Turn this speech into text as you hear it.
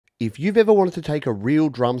If you've ever wanted to take a real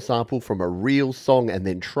drum sample from a real song and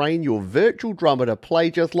then train your virtual drummer to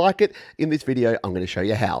play just like it, in this video, I'm going to show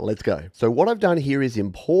you how. Let's go. So what I've done here is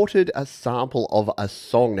imported a sample of a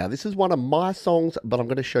song. Now, this is one of my songs, but I'm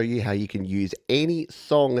going to show you how you can use any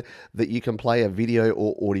song that you can play a video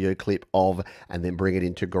or audio clip of and then bring it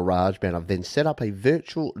into GarageBand. I've then set up a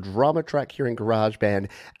virtual drummer track here in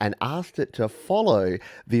GarageBand and asked it to follow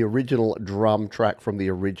the original drum track from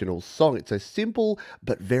the original song. It's a simple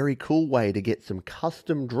but very cool way to get some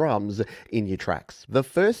custom drums in your tracks. The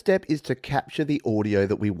first step is to capture the audio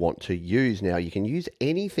that we want to use. Now, you can use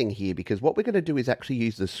anything here because what we're going to do is actually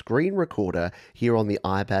use the screen recorder here on the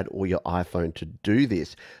iPad or your iPhone to do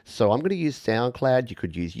this. So I'm going to use SoundCloud. You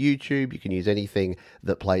could use YouTube. You can use anything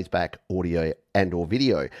that plays back audio and or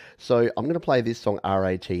video. So I'm going to play this song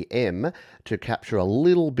RATM to capture a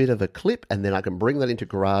little bit of a clip, and then I can bring that into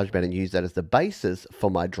GarageBand and use that as the basis for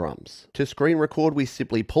my drums. To screen record, we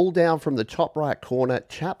simply pull down from the top right corner,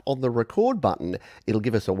 tap on the record button. It'll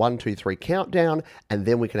give us a 1, 2, 3 countdown, and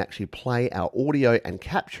then we can actually play our audio and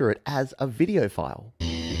capture it as a video file.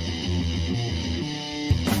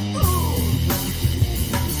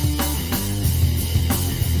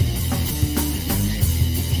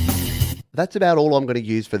 That's about all I'm going to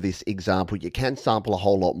use for this example. You can sample a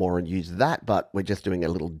whole lot more and use that, but we're just doing a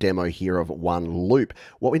little demo here of one loop.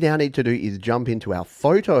 What we now need to do is jump into our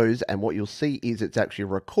photos, and what you'll see is it's actually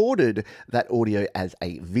recorded that audio as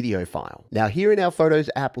a video file. Now, here in our Photos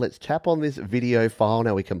app, let's tap on this video file.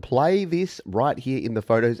 Now, we can play this right here in the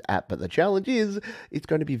Photos app, but the challenge is it's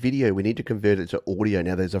going to be video. We need to convert it to audio.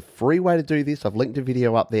 Now, there's a free way to do this. I've linked a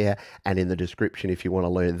video up there and in the description if you want to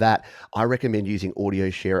learn that. I recommend using Audio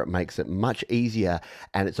Share. It makes it much easier,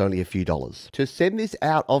 and it's only a few dollars. To send this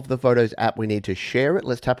out of the Photos app, we need to share it.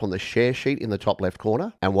 Let's tap on the share sheet in the top left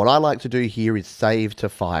corner. And what I like to do here is save to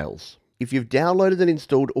files. If you've downloaded and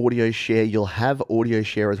installed Audio Share, you'll have Audio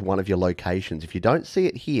Share as one of your locations. If you don't see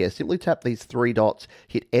it here, simply tap these 3 dots,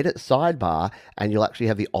 hit Edit Sidebar, and you'll actually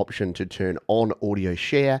have the option to turn on Audio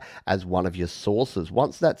Share as one of your sources.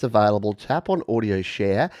 Once that's available, tap on Audio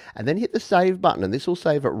Share, and then hit the Save button, and this will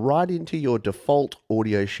save it right into your default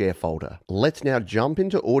Audio Share folder. Let's now jump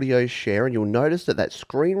into Audio Share, and you'll notice that that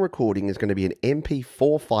screen recording is going to be an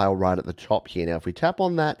MP4 file right at the top here. Now, if we tap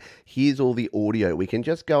on that, here's all the audio. We can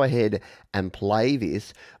just go ahead and play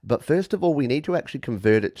this, but first of all we need to actually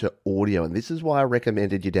convert it to audio, and this is why I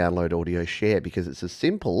recommended you download Audio Share, because it's as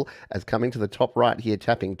simple as coming to the top right here,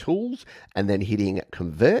 tapping Tools, and then hitting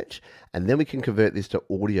Convert, and then we can convert this to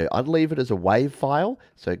audio. I'd leave it as a WAV file,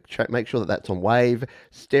 so make sure that that's on WAV,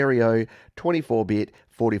 stereo, 24-bit,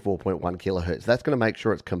 44.1 kilohertz. That's going to make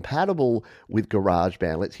sure it's compatible with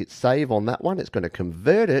GarageBand. Let's hit save on that one. It's going to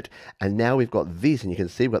convert it, and now we've got this, and you can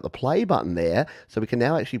see we've got the play button there, so we can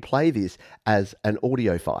now actually play this as an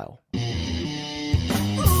audio file.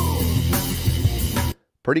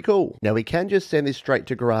 Pretty cool. Now, we can just send this straight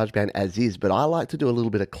to GarageBand as is, but I like to do a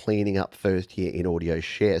little bit of cleaning up first here in Audio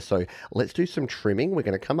Share. So let's do some trimming. We're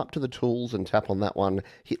going to come up to the tools and tap on that one,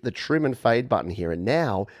 hit the trim and fade button here, and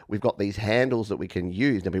now we've got these handles that we can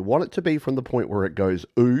use. Now, we want it to be from the point where it goes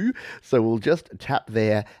ooh, so we'll just tap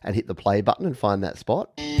there and hit the play button and find that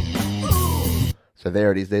spot. So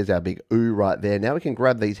there it is, there's our big ooh right there. Now we can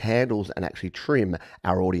grab these handles and actually trim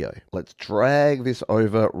our audio. Let's drag this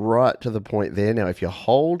over right to the point there. Now if you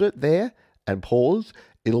hold it there and pause,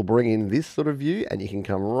 it'll bring in this sort of view, and you can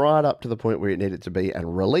come right up to the point where you need it to be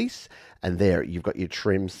and release. And there, you've got your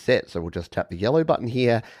trim set. So we'll just tap the yellow button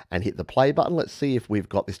here and hit the play button. Let's see if we've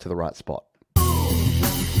got this to the right spot.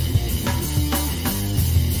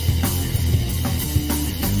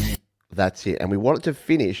 That's it, and we want it to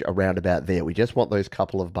finish around about there. We just want those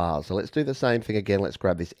couple of bars. So let's do the same thing again. Let's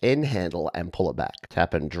grab this N handle and pull it back.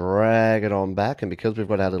 Tap and drag it on back, and because we've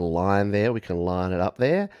got our little line there, we can line it up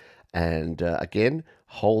there. And again,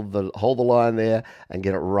 hold the line there and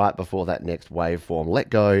get it right before that next waveform. Let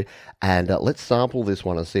go, and let's sample this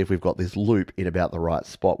one and see if we've got this loop in about the right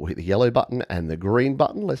spot. We'll hit the yellow button and the green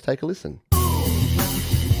button. Let's take a listen.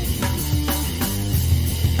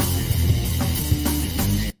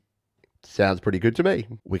 Sounds pretty good to me.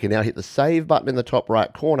 We can now hit the save button in the top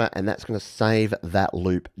right corner, and that's going to save that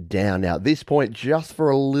loop down. Now at this point, just for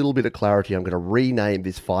a little bit of clarity, I'm going to rename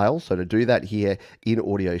this file. So to do that here in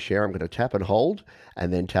Audio Share, I'm going to tap and hold,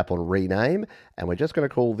 and then tap on rename, and we're just going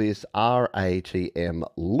to call this RATM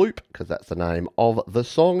Loop because that's the name of the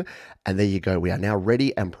song. And there you go. We are now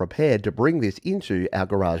ready and prepared to bring this into our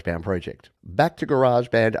GarageBand project. Back to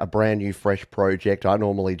GarageBand, a brand new fresh project. I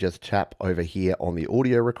normally just tap over here on the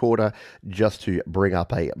audio recorder just to bring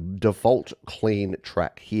up a default clean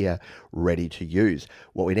track here ready to use.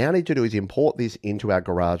 What we now need to do is import this into our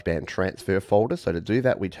GarageBand transfer folder. So to do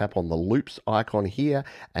that, we tap on the loops icon here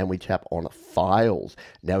and we tap on files.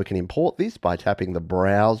 Now we can import this by tapping the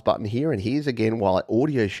browse button here. And here's again why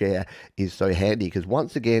audio share is so handy, because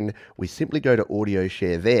once again, we simply go to audio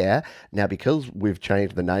share there. Now, because we've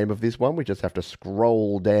changed the name of this one, we just have to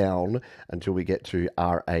scroll down until we get to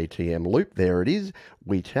RATM loop. There it is.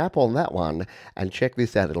 We tap on that one and check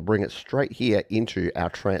this out. It'll bring it straight here into our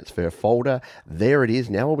transfer folder. There it is.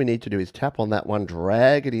 Now all we need to do is tap on that one,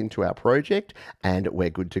 drag it into our project, and we're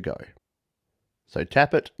good to go. So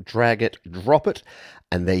tap it, drag it, drop it,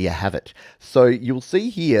 and there you have it. So you'll see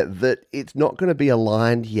here that it's not going to be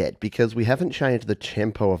aligned yet because we haven't changed the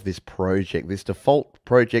tempo of this project. This default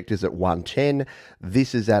project is at 110.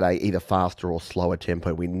 This is at a either faster or slower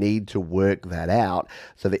tempo. We need to work that out.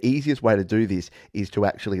 So the easiest way to do this is to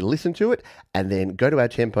actually listen to it and then go to our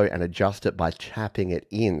tempo and adjust it by tapping it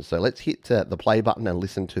in. So let's hit the play button and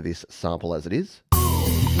listen to this sample as it is.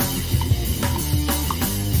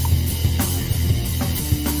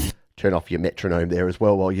 Turn off your metronome there as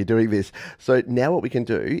well while you're doing this. So now what we can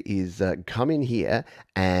do is come in here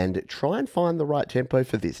and try and find the right tempo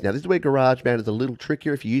for this. Now this is where GarageBand is a little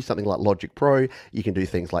trickier. If you use something like Logic Pro, you can do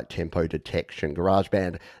things like tempo detection.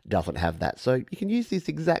 GarageBand doesn't have that. So you can use this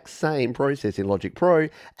exact same process in Logic Pro and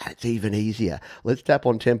it's even easier. Let's tap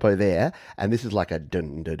on tempo there. And this is like a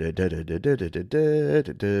dun da da da da da da da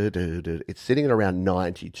da da da. It's sitting at around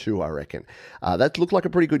 92, I reckon. That looks like a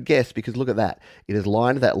pretty good guess because look at that. It has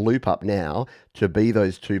lined that loop up now to be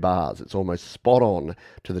those 2 bars. It's almost spot on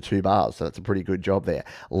to the 2 bars, so that's a pretty good job there.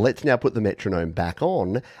 Let's now put the metronome back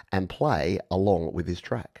on and play along with this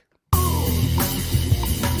track.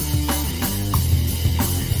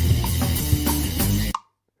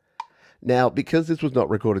 Now, because this was not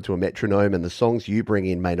recorded to a metronome and the songs you bring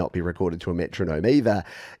in may not be recorded to a metronome either,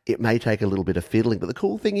 it may take a little bit of fiddling. But the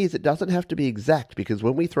cool thing is it doesn't have to be exact, because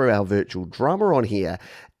when we throw our virtual drummer on here,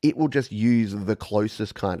 it will just use the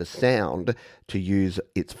closest kind of sound to use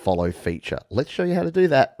its follow feature. Let's show you how to do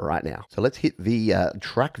that right now. So let's hit the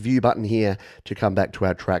track view button here to come back to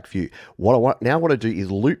our track view. What I now want to do is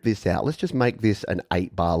loop this out. Let's just make this an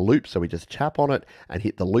 8-bar loop. So we just tap on it and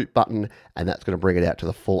hit the loop button, and that's going to bring it out to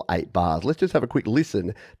the full 8 bars. Let's just have a quick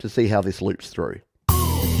listen to see how this loops through.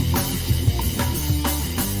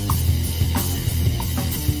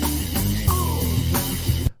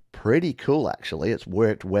 Pretty cool, actually. It's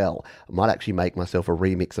worked well. I might actually make myself a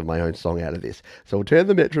remix of my own song out of this. So we'll turn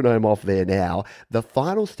the metronome off there now. The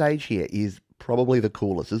final stage here is probably the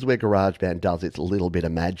coolest. This is where GarageBand does its little bit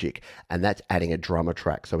of magic, and that's adding a drummer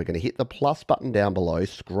track. So we're going to hit the plus button down below,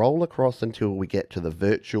 scroll across until we get to the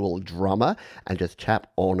virtual drummer, and just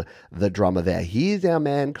tap on the drummer there. Here's our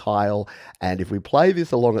man Kyle, and if we play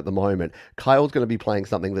this along at the moment, Kyle's going to be playing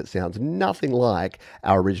something that sounds nothing like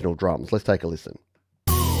our original drums. Let's take a listen.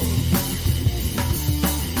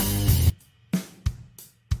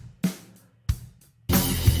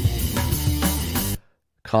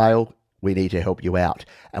 Kyle, we need to help you out.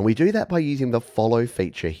 And we do that by using the follow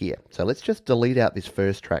feature here. So let's just delete out this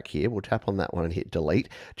first track here. We'll tap on that one and hit delete,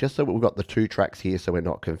 just so we've got the 2 tracks here so we're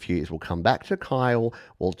not confused. We'll come back to Kyle.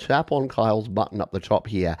 We'll tap on Kyle's button up the top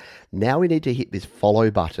here. Now we need to hit this follow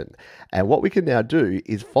button. And what we can now do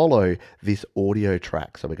is follow this audio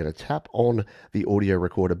track. So we're going to tap on the audio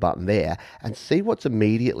recorder button there and see what's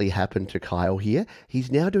immediately happened to Kyle here.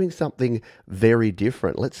 He's now doing something very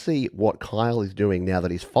different. Let's see what Kyle is doing now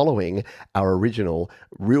that he's following our original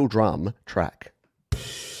real drum track.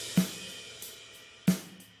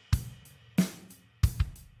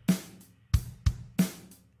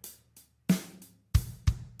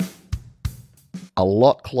 A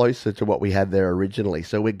lot closer to what we had there originally.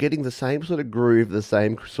 So we're getting the same sort of groove, the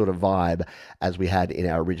same sort of vibe as we had in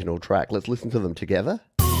our original track. Let's listen to them together.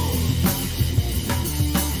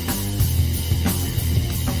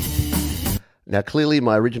 Now, clearly,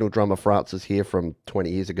 my original drummer, Francis, here from 20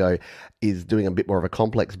 years ago, is doing a bit more of a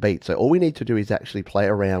complex beat. So all we need to do is actually play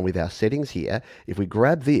around with our settings here. If we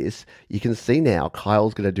grab this, you can see now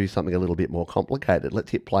Kyle's going to do something a little bit more complicated.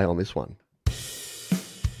 Let's hit play on this one.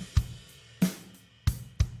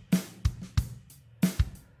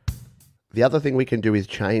 The other thing we can do is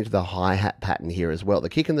change the hi-hat pattern here as well. The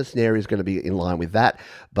kick and the snare is going to be in line with that,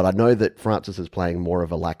 but I know that Francis is playing more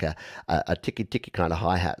of a ticky-ticky kind of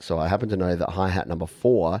hi-hat, so I happen to know that hi-hat number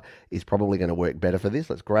 4 is probably going to work better for this.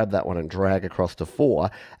 Let's grab that one and drag across to 4,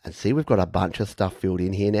 and see we've got a bunch of stuff filled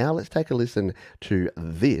in here now. Let's take a listen to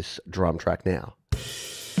this drum track now.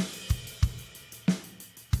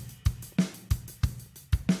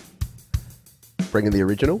 Bring in the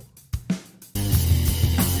original.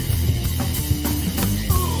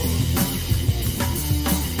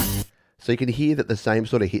 So you can hear that the same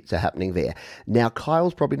sort of hits are happening there. Now,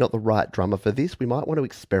 Kyle's probably not the right drummer for this. We might want to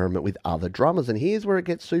experiment with other drummers. And here's where it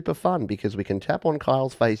gets super fun, because we can tap on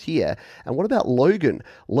Kyle's face here. And what about Logan?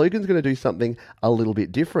 Logan's going to do something a little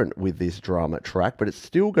bit different with this drum track, but it's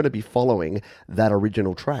still going to be following that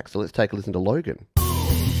original track. So let's take a listen to Logan.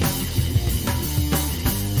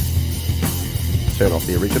 Turn off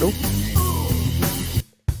the original.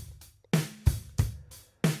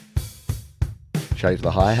 Change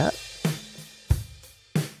the hi-hat.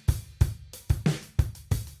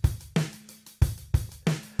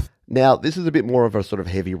 Now, this is a bit more of a sort of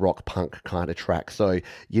heavy rock punk kind of track, so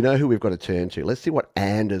you know who we've got to turn to. Let's see what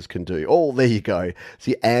Anders can do. Oh, there you go.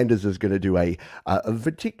 See, Anders is going to do a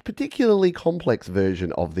particularly complex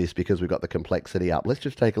version of this because we've got the complexity up. Let's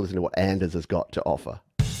just take a listen to what Anders has got to offer.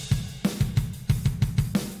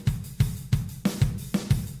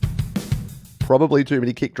 Probably too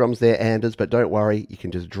many kick drums there, Anders, but don't worry. You can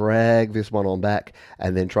just drag this one on back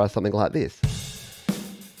and then try something like this.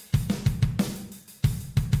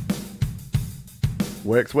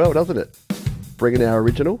 Works well, doesn't it? Bring in our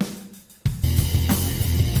original.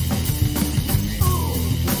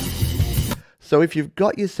 So if you've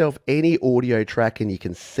got yourself any audio track and you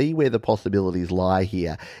can see where the possibilities lie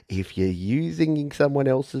here, if you're using someone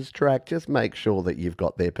else's track, just make sure that you've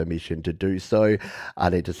got their permission to do so. I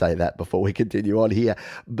need to say that before we continue on here.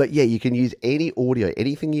 But yeah, you can use any audio,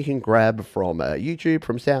 anything you can grab from YouTube,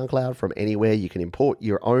 from SoundCloud, from anywhere. You can import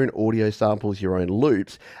your own audio samples, your own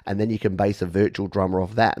loops, and then you can base a virtual drummer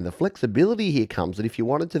off that. And the flexibility here comes that if you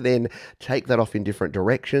wanted to then take that off in different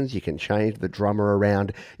directions, you can change the drummer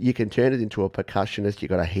around, you can turn it into a percussionist. You've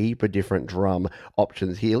got a heap of different drum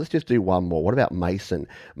options here. Let's just do one more. What about Mason?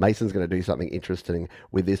 Mason's going to do something interesting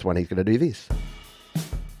with this one. He's going to do this.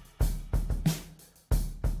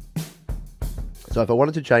 So if I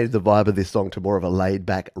wanted to change the vibe of this song to more of a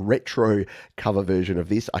laid-back retro cover version of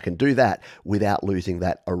this, I can do that without losing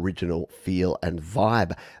that original feel and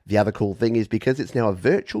vibe. The other cool thing is because it's now a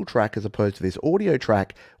virtual track as opposed to this audio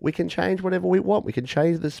track, we can change whatever we want. We can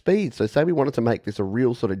change the speed. So say we wanted to make this a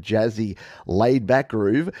real sort of jazzy, laid-back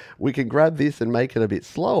groove, we can grab this and make it a bit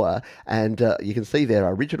slower. And you can see there,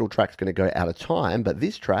 our original track's going to go out of time, but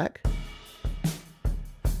this track,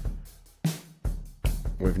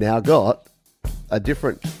 we've now got a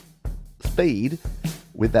different speed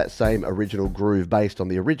with that same original groove based on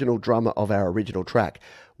the original drummer of our original track.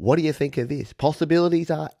 What do you think of this?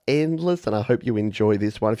 Possibilities are endless, and I hope you enjoy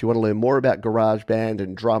this one. If you want to learn more about GarageBand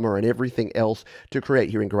and drummer and everything else to create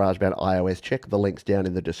here in GarageBand iOS, check the links down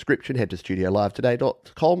in the description. Head to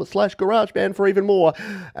studiolivetoday.com/GarageBand for even more,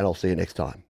 and I'll see you next time.